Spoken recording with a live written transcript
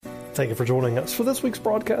Thank you for joining us for this week's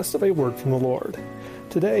broadcast of A Word from the Lord.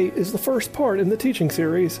 Today is the first part in the teaching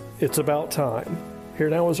series, It's About Time. Here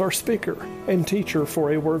now is our speaker and teacher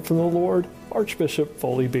for A Word from the Lord, Archbishop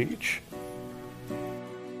Foley Beach.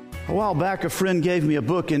 A while back, a friend gave me a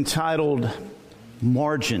book entitled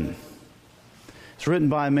Margin. It's written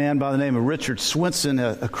by a man by the name of Richard Swenson,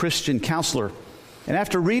 a Christian counselor. And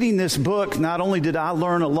after reading this book, not only did I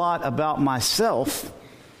learn a lot about myself,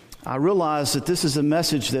 I realized that this is a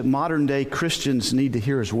message that modern-day Christians need to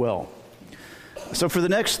hear as well. So for the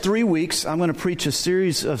next 3 weeks, I'm going to preach a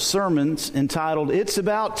series of sermons entitled, It's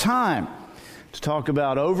About Time, to talk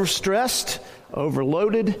about overstressed,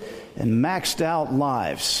 overloaded, and maxed out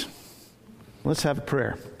lives. Let's have a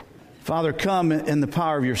prayer. Father, come in the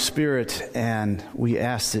power of your Spirit, and we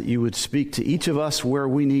ask that you would speak to each of us where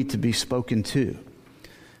we need to be spoken to.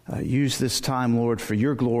 Use this time, Lord, for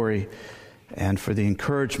your glory and for the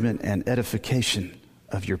encouragement and edification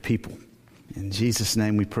of your people. In Jesus'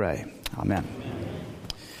 name we pray. Amen.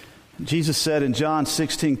 Jesus said in John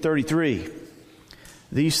 16:33,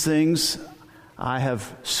 "These things I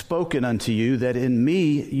have spoken unto you, that in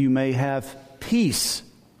me you may have peace.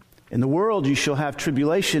 In the world you shall have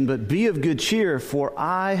tribulation, but be of good cheer, for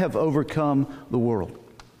I have overcome the world."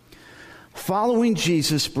 Following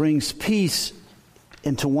Jesus brings peace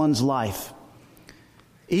into one's life,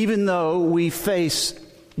 even though we face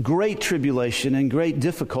great tribulation and great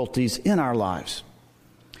difficulties in our lives.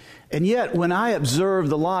 And yet, when I observe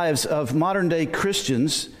the lives of modern-day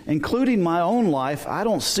Christians, including my own life, I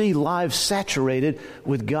don't see lives saturated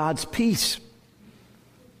with God's peace.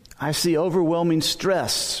 I see overwhelming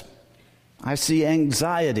stress. I see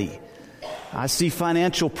anxiety. I see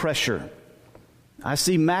financial pressure. I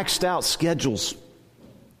see maxed out schedules.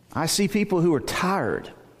 I see people who are tired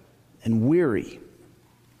and weary.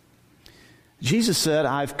 Jesus said,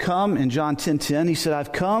 I've come, in John 10:10, he said,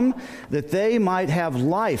 I've come that they might have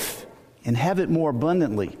life and have it more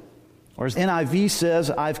abundantly. Or as NIV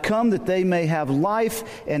says, I've come that they may have life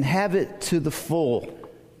and have it to the full.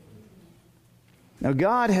 Now,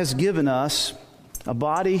 God has given us a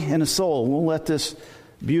body and a soul. We'll let this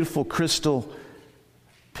beautiful crystal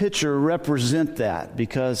picture represent that,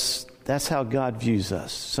 because that's how God views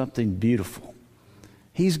us, something beautiful.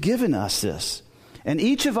 He's given us this. And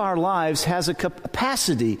each of our lives has a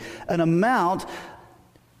capacity, an amount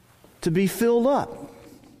to be filled up.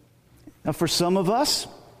 Now, for some of us,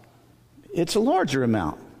 it's a larger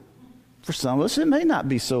amount. For some of us, it may not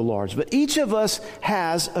be so large. But each of us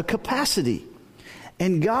has a capacity.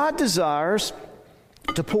 And God desires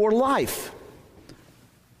to pour life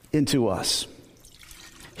into us.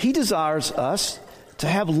 He desires us to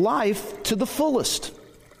have life to the fullest.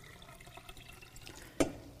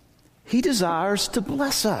 He desires to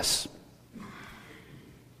bless us.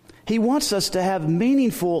 He wants us to have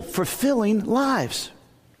meaningful, fulfilling lives,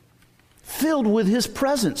 filled with His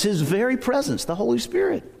presence, His very presence, the Holy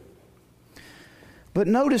Spirit. But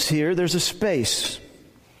notice here, there's a space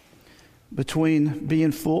between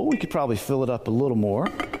being full. We could probably fill it up a little more,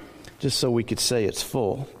 just so we could say it's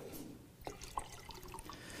full.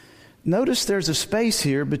 Notice there's a space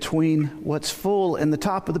here between what's full and the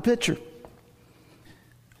top of the pitcher.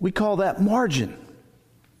 We call that margin,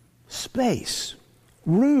 space,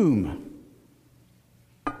 room.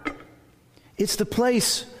 It's the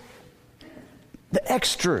place, the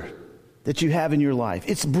extra that you have in your life.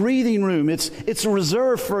 It's breathing room. It's a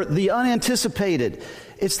reserve for the unanticipated.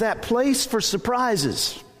 It's that place for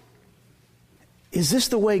surprises. Is this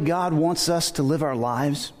the way God wants us to live our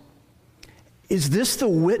lives? Is this the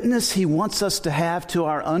witness He wants us to have to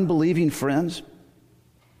our unbelieving friends?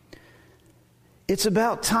 It's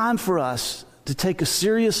about time for us to take a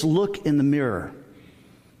serious look in the mirror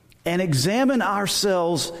and examine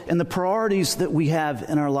ourselves and the priorities that we have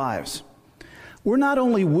in our lives. We're not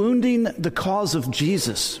only wounding the cause of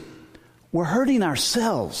Jesus, we're hurting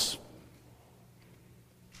ourselves.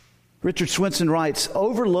 Richard Swenson writes,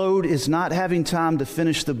 overload is not having time to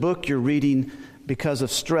finish the book you're reading because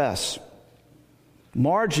of stress.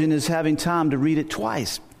 Margin is having time to read it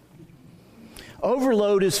twice.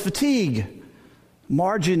 Overload is fatigue.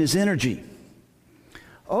 Margin is energy.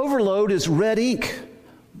 Overload is red ink.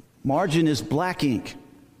 Margin is black ink.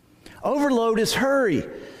 Overload is hurry.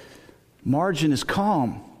 Margin is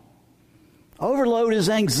calm. Overload is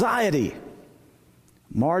anxiety.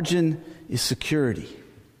 Margin is security.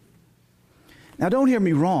 Now, don't hear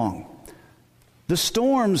me wrong. The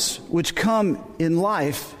storms which come in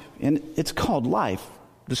life, and it's called life,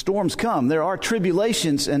 the storms come. There are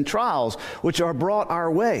tribulations and trials which are brought our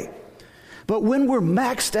way. But when we're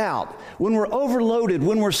maxed out, when we're overloaded,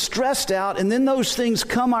 when we're stressed out, and then those things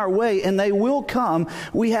come our way, and they will come,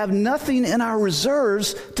 we have nothing in our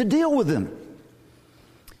reserves to deal with them.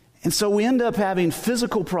 And so we end up having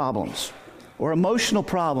physical problems, or emotional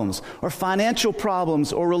problems, or financial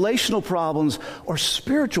problems, or relational problems, or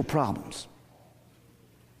spiritual problems.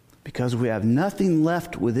 Because we have nothing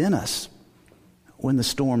left within us when the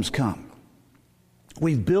storms come.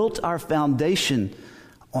 We've built our foundation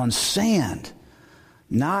on sand,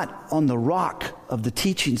 not on the rock of the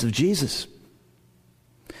teachings of Jesus.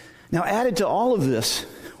 Now, added to all of this,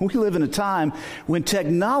 we live in a time when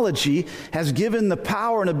technology has given the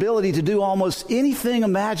power and ability to do almost anything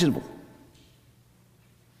imaginable.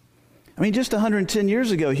 I mean, just 110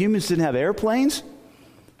 years ago, humans didn't have airplanes,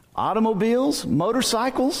 automobiles,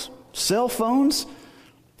 motorcycles, cell phones,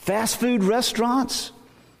 fast food restaurants,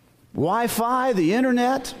 Wi-Fi, the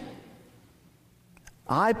internet,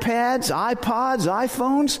 iPads, iPods,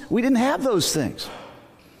 iPhones. We didn't have those things.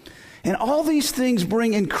 And all these things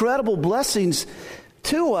bring incredible blessings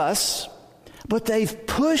to us, but they've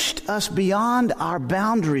pushed us beyond our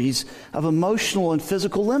boundaries of emotional and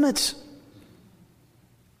physical limits.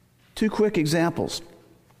 Two quick examples.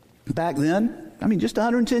 Back then, just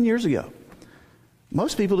 110 years ago,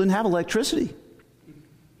 most people didn't have electricity.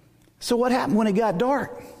 So what happened when it got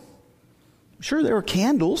dark? Sure, there were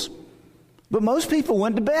candles, but most people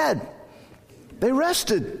went to bed. They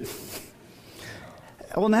rested.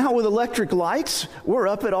 Well, now with electric lights, we're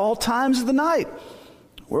up at all times of the night.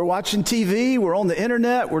 We're watching TV, we're on the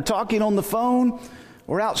internet, we're talking on the phone,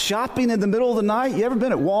 we're out shopping in the middle of the night. You ever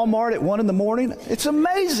been at Walmart at 1 in the morning? It's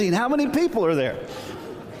amazing how many people are there.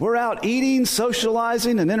 We're out eating,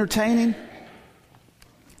 socializing, and entertaining.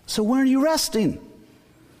 So when are you resting?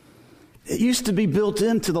 It used to be built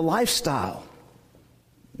into the lifestyle.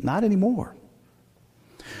 Not anymore.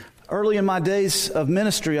 Early in my days of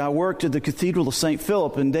ministry, I worked at the Cathedral of St.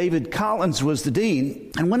 Philip, and David Collins was the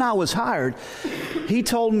dean. And when I was hired, he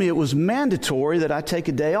told me it was mandatory that I take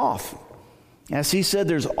a day off. As he said,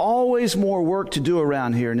 there's always more work to do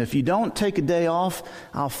around here, and if you don't take a day off,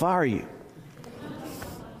 I'll fire you.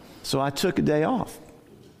 So I took a day off.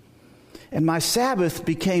 And my Sabbath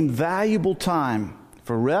became valuable time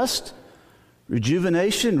for rest,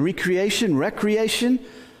 rejuvenation, recreation,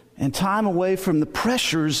 and time away from the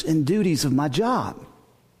pressures and duties of my job.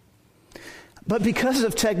 But because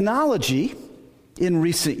of technology in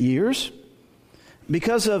recent years,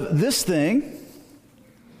 because of this thing,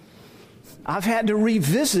 I've had to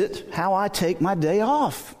revisit how I take my day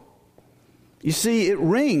off. You see, it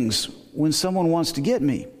rings when someone wants to get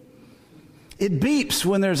me. It beeps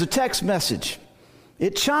when there's a text message.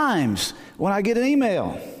 It chimes when I get an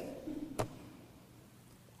email.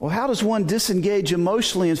 Well, how does one disengage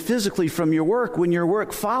emotionally and physically from your work when your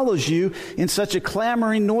work follows you in such a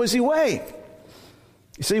clamoring, noisy way?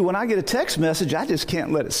 You see, when I get a text message, I just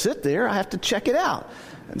can't let it sit there. I have to check it out.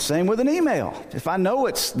 And same with an email. If I know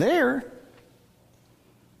it's there.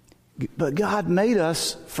 But God made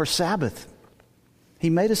us for Sabbath. He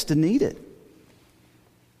made us to need it.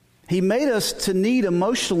 He made us to need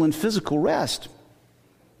emotional and physical rest.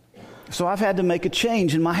 So I've had to make a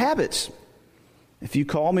change in my habits. If you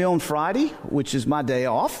call me on Friday, which is my day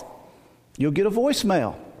off, you'll get a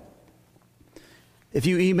voicemail. If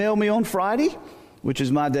you email me on Friday, which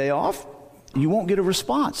is my day off, you won't get a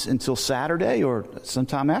response until Saturday or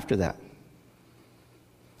sometime after that.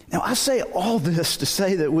 Now, I say all this to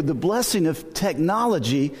say that with the blessing of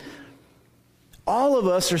technology, all of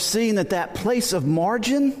us are seeing that place of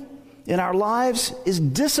margin in our lives is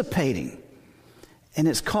dissipating, and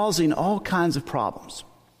it's causing all kinds of problems.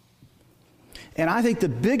 And I think the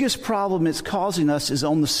biggest problem it's causing us is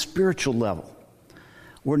on the spiritual level.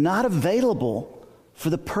 We're not available for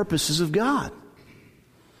the purposes of God.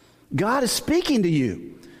 God is speaking to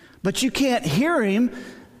you, but you can't hear Him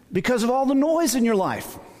because of all the noise in your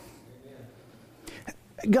life.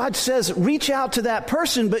 God says, reach out to that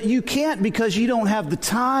person, but you can't because you don't have the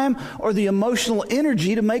time or the emotional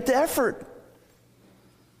energy to make the effort.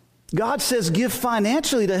 God says, give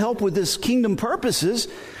financially to help with His kingdom purposes,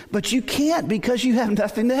 but you can't because you have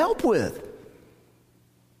nothing to help with.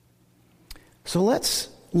 So let's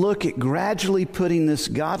look at gradually putting this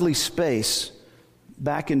godly space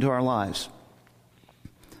back into our lives.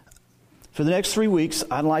 For the next 3 weeks,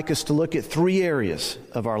 I'd like us to look at 3 areas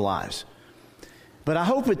of our lives. But I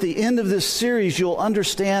hope at the end of this series you'll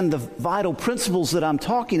understand the vital principles that I'm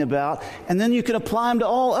talking about, and then you can apply them to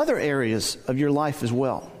all other areas of your life as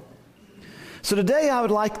well. So today I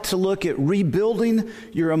would like to look at rebuilding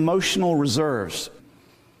your emotional reserves,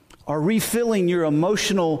 or refilling your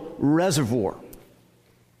emotional reservoir.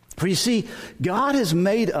 For you see, God has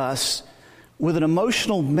made us with an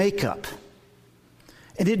emotional makeup,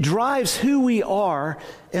 and it drives who we are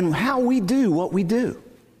and how we do what we do.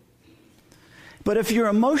 But if your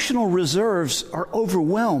emotional reserves are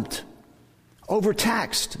overwhelmed,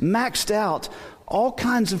 overtaxed, maxed out, all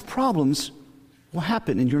kinds of problems will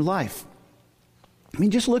happen in your life. I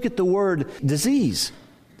mean, just look at the word disease.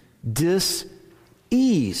 Dis-ease.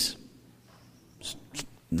 It's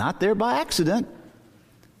not there by accident.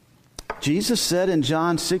 Jesus said in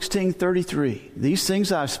John 16:33, "These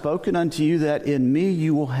things I've spoken unto you, that in me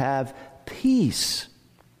you will have peace."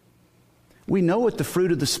 We know what the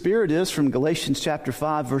fruit of the Spirit is from Galatians chapter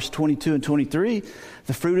 5, verse 22 and 23.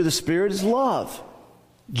 The fruit of the Spirit is love,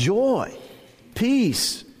 joy,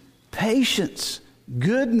 peace, patience,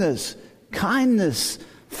 goodness, kindness,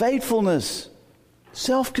 faithfulness,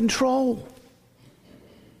 self-control.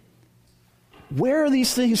 Where are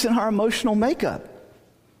these things in our emotional makeup?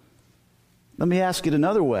 Let me ask it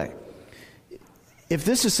another way. If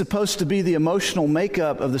this is supposed to be the emotional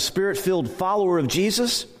makeup of the Spirit-filled follower of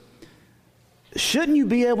Jesus, shouldn't you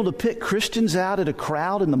be able to pick Christians out at a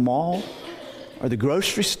crowd in the mall or the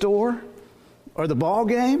grocery store or the ball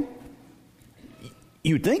game?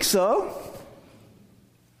 You'd think so.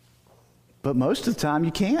 But most of the time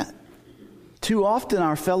you can't. Too often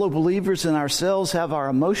our fellow believers and ourselves have our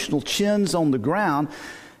emotional chins on the ground,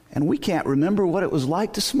 and we can't remember what it was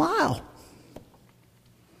like to smile.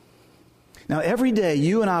 Now, every day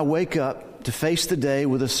you and I wake up to face the day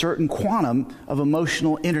with a certain quantum of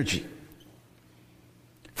emotional energy.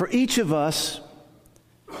 For each of us,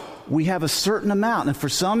 we have a certain amount, and for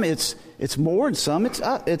some it's more, and some it's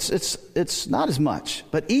not as much.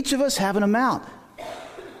 But each of us have an amount.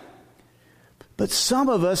 But some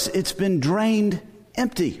of us, it's been drained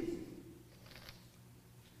empty.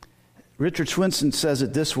 Richard Swenson says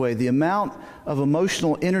it this way: the amount of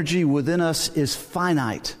emotional energy within us is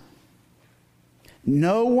finite.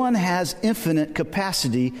 No one has infinite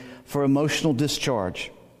capacity for emotional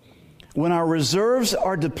discharge. When our reserves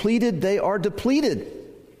are depleted, they are depleted.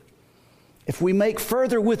 If we make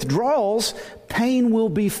further withdrawals, pain will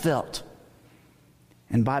be felt.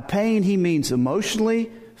 And by pain, he means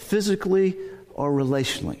emotionally, physically, or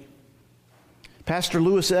relationally. Pastor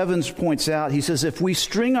Lewis Evans points out, he says, if we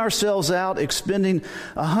string ourselves out expending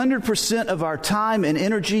 100% of our time and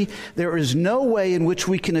energy, there is no way in which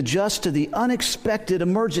we can adjust to the unexpected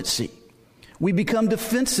emergency. We become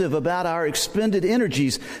defensive about our expended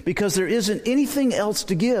energies because there isn't anything else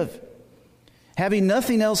to give. Having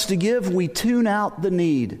nothing else to give, we tune out the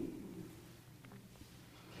need.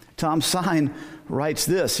 Tom Sine writes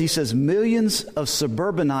this. He says, millions of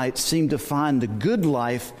suburbanites seem to find the good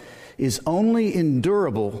life is only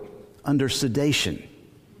endurable under sedation.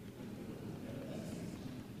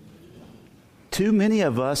 Too many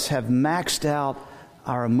of us have maxed out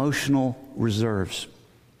our emotional reserves.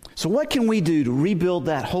 So what can we do to rebuild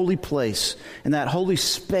that holy place and that holy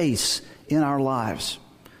space in our lives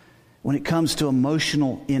when it comes to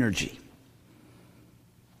emotional energy?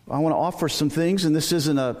 I want to offer some things, and this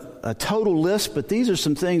isn't a total list, but these are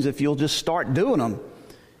some things, if you'll just start doing them,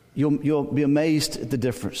 you'll be amazed at the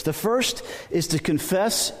difference. The first is to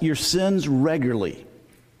confess your sins regularly,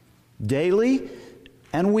 daily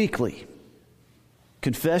and weekly.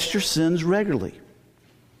 Confess your sins regularly.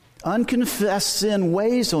 Unconfessed sin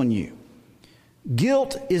weighs on you.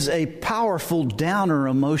 Guilt is a powerful downer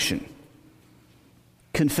emotion.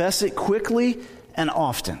 Confess it quickly and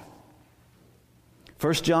often.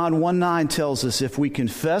 1 John 1:9 tells us, if we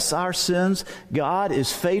confess our sins, God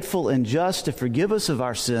is faithful and just to forgive us of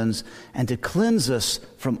our sins and to cleanse us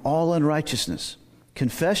from all unrighteousness.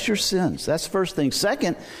 Confess your sins. That's the first thing.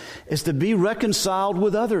 Second is to be reconciled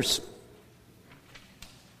with others.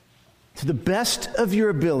 To the best of your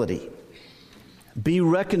ability, be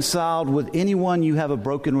reconciled with anyone you have a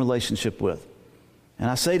broken relationship with. And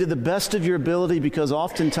I say to the best of your ability because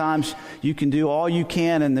oftentimes you can do all you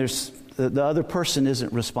can and the other person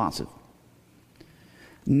isn't responsive.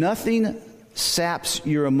 Nothing saps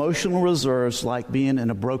your emotional reserves like being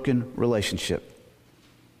in a broken relationship.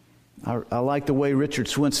 I like the way Richard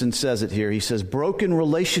Swenson says it here. He says, broken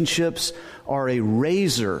relationships are a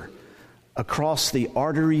razor across the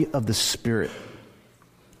artery of the spirit.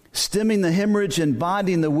 Stemming the hemorrhage and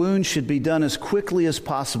binding the wound should be done as quickly as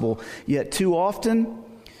possible. Yet too often,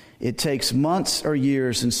 it takes months or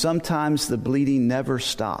years, and sometimes the bleeding never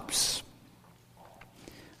stops.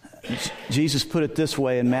 Jesus put it this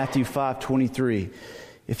way in Matthew 5:23.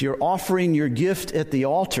 If you're offering your gift at the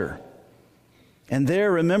altar, and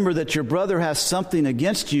there remember that your brother has something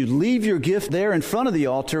against you, leave your gift there in front of the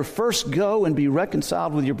altar. First go and be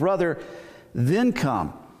reconciled with your brother, then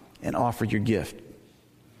come and offer your gift.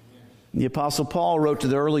 The Apostle Paul wrote to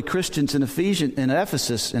the early Christians in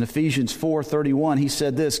Ephesus, in Ephesians 4:31, he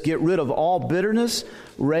said this, "Get rid of all bitterness,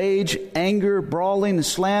 rage, anger, brawling, and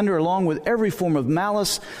slander, along with every form of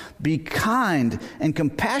malice. Be kind and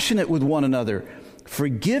compassionate with one another,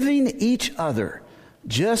 forgiving each other,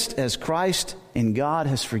 just as Christ in God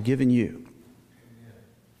has forgiven you."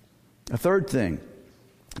 A third thing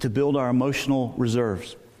to build our emotional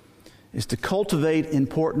reserves is to cultivate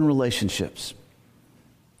important relationships.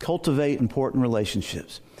 Cultivate important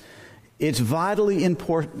relationships. It's vitally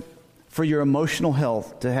important for your emotional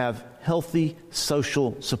health to have healthy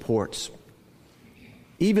social supports.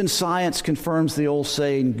 Even science confirms the old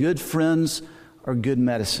saying, good friends are good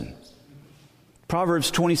medicine. Proverbs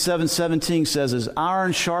 27:17 says, as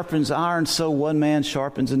iron sharpens iron, so one man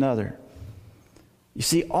sharpens another. You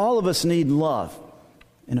see, all of us need love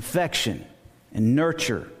and affection and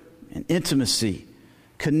nurture and intimacy,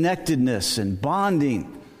 connectedness and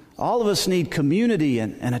bonding. All of us need community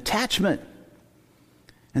and attachment.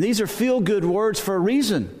 And these are feel-good words for a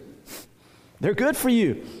reason. They're good for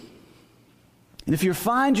you. And if you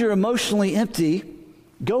find you're emotionally empty,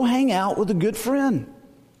 go hang out with a good friend.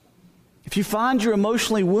 If you find you're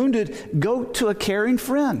emotionally wounded, go to a caring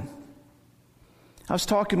friend. I was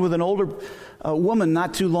talking with an older woman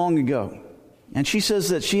not too long ago. And she says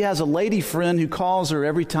that she has a lady friend who calls her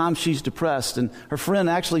every time she's depressed. And her friend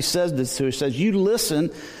actually says this to her, says, you listen,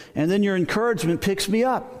 and then your encouragement picks me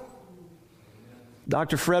up.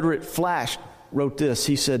 Dr. Frederick Flash wrote this.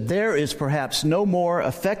 He said, there is perhaps no more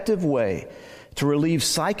effective way to relieve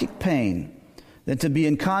psychic pain than to be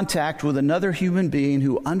in contact with another human being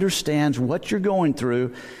who understands what you're going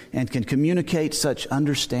through and can communicate such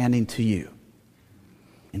understanding to you.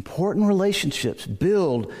 Important relationships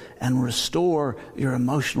build and restore your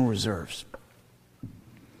emotional reserves.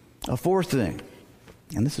 A fourth thing,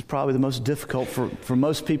 and this is probably the most difficult for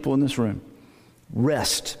most people in this room,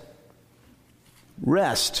 rest.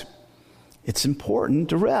 Rest. It's important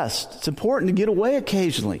to rest. It's important to get away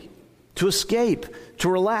occasionally, to escape, to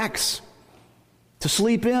relax, to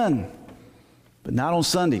sleep in, but not on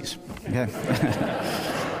Sundays. Okay?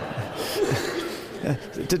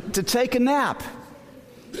 to take a nap.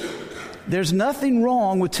 There's nothing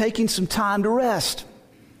wrong with taking some time to rest.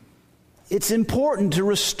 It's important to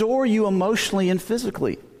restore you emotionally and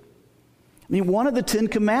physically. I mean, one of the 10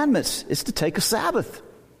 commandments is to take a Sabbath.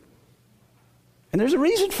 And there's a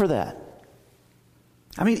reason for that.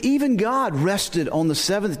 I mean, even God rested on the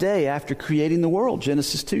seventh day after creating the world,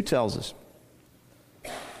 Genesis 2 tells us.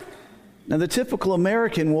 Now, the typical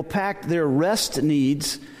American will pack their rest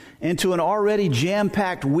needs into an already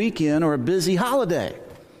jam-packed weekend or a busy holiday.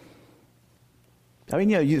 I mean,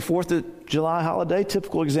 you 4th of July holiday,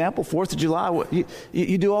 typical example, 4th of July,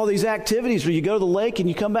 you do all these activities where you go to the lake and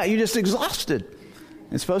you come back, you're just exhausted.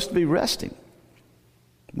 It's supposed to be resting.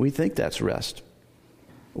 We think that's rest.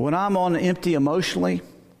 When I'm on empty emotionally,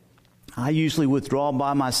 I usually withdraw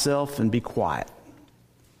by myself and be quiet.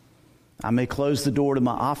 I may close the door to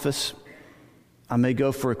my office. I may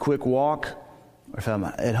go for a quick walk. Or if I'm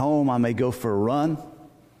at home, I may go for a run.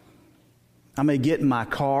 I may get in my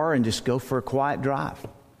car and just go for a quiet drive.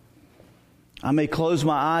 I may close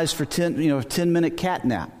my eyes for 10-minute cat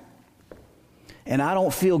nap. And I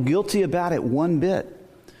don't feel guilty about it one bit.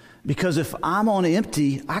 Because if I'm on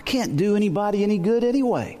empty, I can't do anybody any good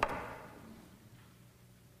anyway.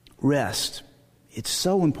 Rest. It's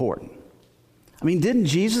so important. I mean, didn't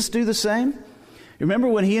Jesus do the same? Remember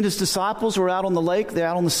when he and his disciples were out on the lake, they're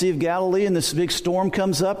out on the Sea of Galilee, and this big storm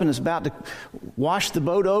comes up and is about to wash the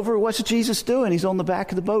boat over? What's Jesus doing? He's on the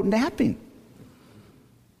back of the boat napping.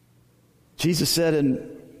 Jesus said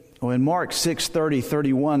in Mark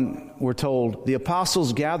 6:30-31, we're told, the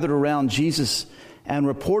apostles gathered around Jesus and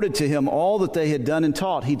reported to him all that they had done and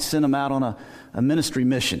taught. He'd sent them out on a ministry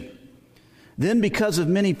mission. Then because of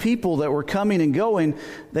many people that were coming and going,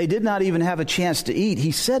 they did not even have a chance to eat.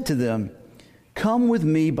 He said to them, come with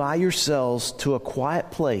me by yourselves to a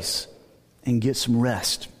quiet place and get some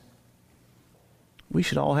rest. We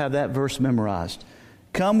should all have that verse memorized.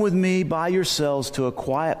 Come with me by yourselves to a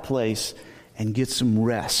quiet place and get some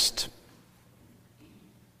rest.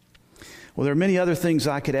 Well, there are many other things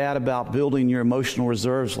I could add about building your emotional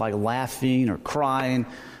reserves, like laughing or crying.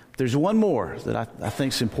 There's one more that I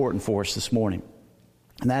think is important for us this morning,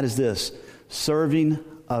 and that is this: serving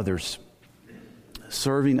others.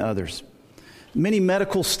 Serving others. Many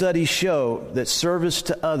medical studies show that service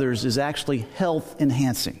to others is actually health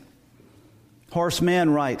enhancing. Horace Mann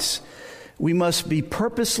writes, we must be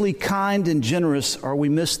purposely kind and generous or we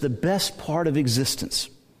miss the best part of existence.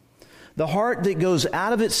 The heart that goes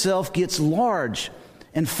out of itself gets large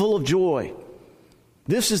and full of joy.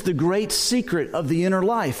 This is the great secret of the inner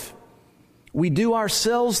life. We do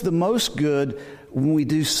ourselves the most good when we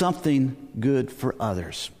do something good for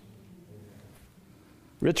others.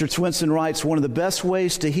 Richard Swenson writes, one of the best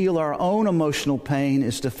ways to heal our own emotional pain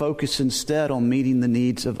is to focus instead on meeting the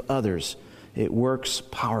needs of others. It works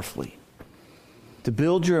powerfully. To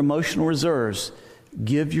build your emotional reserves,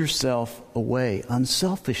 give yourself away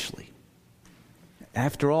unselfishly.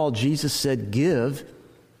 After all, Jesus said, give,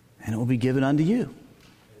 and it will be given unto you.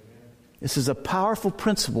 This is a powerful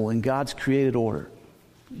principle in God's created order.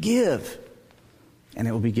 Give, and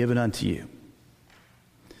it will be given unto you.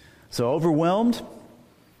 So overwhelmed,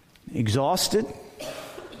 exhausted,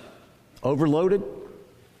 overloaded,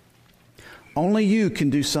 only you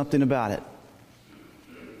can do something about it.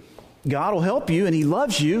 God will help you and He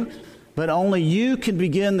loves you, but only you can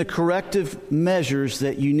begin the corrective measures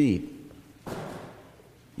that you need.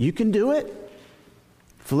 You can do it.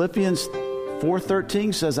 Philippians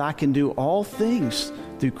 4:13 says, I can do all things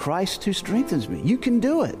through Christ who strengthens me. You can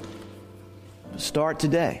do it. Start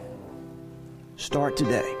today. Start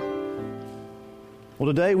today.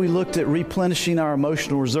 Well, today we looked at replenishing our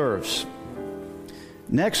emotional reserves.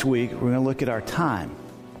 Next week, we're going to look at our time.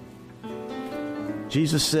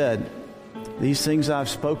 Jesus said, these things I've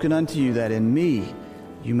spoken unto you, that in me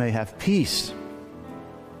you may have peace.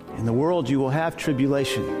 In the world you will have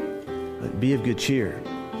tribulation, but be of good cheer,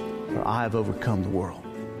 for I have overcome the world.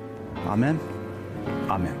 Amen.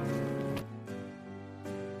 Amen.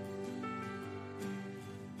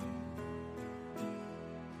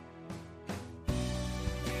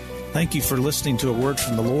 Thank you for listening to A Word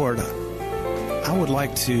from the Lord. I would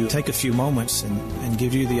like to take a few moments and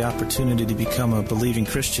give you the opportunity to become a believing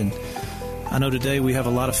Christian. I know today we have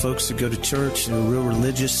a lot of folks that go to church and are real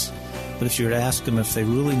religious, but if you were to ask them if they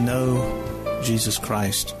really know Jesus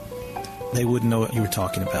Christ, they wouldn't know what you were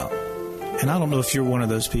talking about. And I don't know if you're one of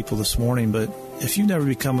those people this morning, but if you've never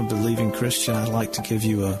become a believing Christian, I'd like to give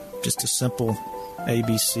you just a simple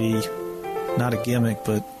ABC, not a gimmick,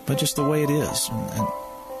 but just the way it is. And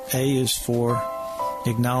A is for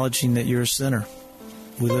acknowledging that you're a sinner.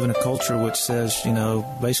 We live in a culture which says,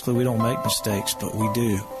 basically we don't make mistakes, but we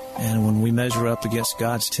do. And when we measure up against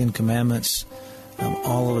God's 10 Commandments,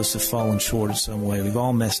 all of us have fallen short in some way. We've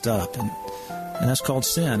all messed up, and that's called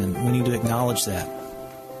sin, and we need to acknowledge that.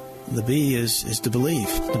 The B is to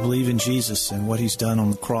believe in Jesus, and what He's done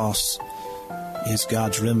on the cross is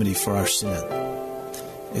God's remedy for our sin,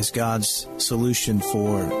 is God's solution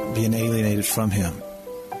for being alienated from Him.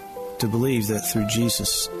 To believe that through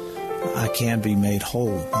Jesus I can be made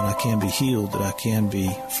whole, that I can be healed, that I can be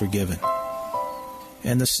forgiven.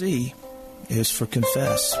 And the C is for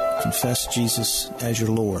confess. Confess Jesus as your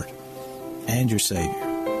Lord and your Savior.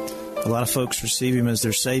 A lot of folks receive Him as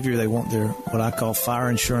their Savior. They want their, what I call fire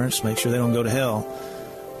insurance, make sure they don't go to hell,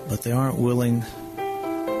 but they aren't willing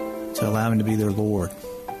to allow Him to be their Lord,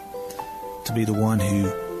 to be the one who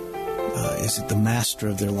is the master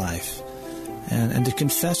of their life. And to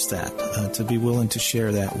confess that, to be willing to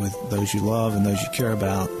share that with those you love and those you care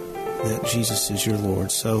about, that Jesus is your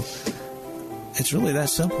Lord. So it's really that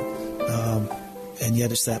simple, and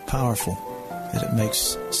yet it's that powerful that it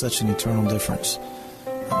makes such an eternal difference.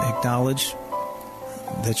 Acknowledge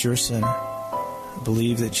that you're a sinner,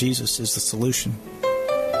 believe that Jesus is the solution,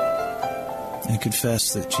 and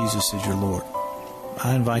confess that Jesus is your Lord.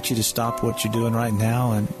 I invite you to stop what you're doing right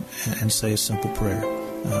now and say a simple prayer.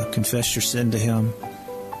 Confess your sin to Him,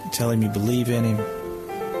 tell Him you believe in Him,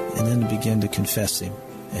 and then to begin to confess Him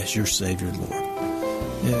as your Savior, Lord.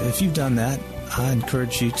 If you've done that, I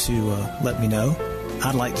encourage you to let me know.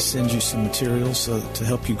 I'd like to send you some materials to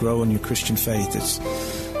help you grow in your Christian faith.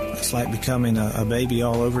 It's like becoming a baby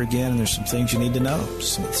all over again, and there's some things you need to know,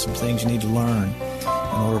 some things you need to learn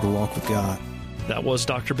in order to walk with God. That was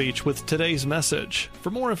Dr. Beach with today's message. For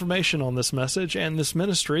more information on this message and this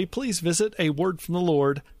ministry, please visit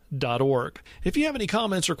awordfromthelord.org. If you have any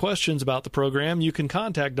comments or questions about the program, you can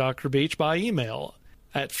contact Dr. Beach by email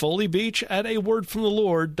at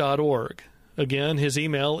foleybeach@awordfromthelord.org. Again, his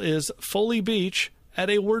email is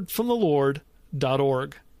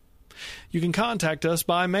foleybeach@awordfromthelord.org. You can contact us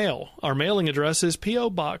by mail. Our mailing address is P.O.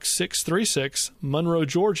 Box 636, Monroe,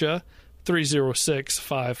 Georgia,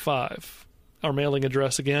 30655. Our mailing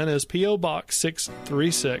address again is P.O. Box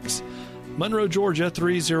 636, Monroe, Georgia,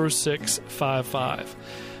 30655.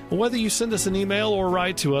 Whether you send us an email or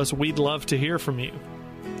write to us, we'd love to hear from you.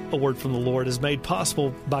 A Word from the Lord is made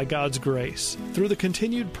possible by God's grace through the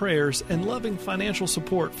continued prayers and loving financial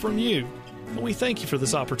support from you. And we thank you for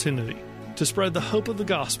this opportunity to spread the hope of the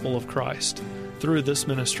gospel of Christ through this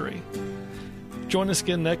ministry. Join us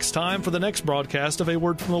again next time for the next broadcast of A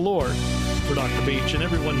Word from the Lord. For Dr. Beach and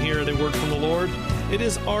everyone here at A Word from the Lord, it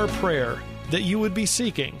is our prayer that you would be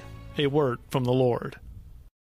seeking a word from the Lord.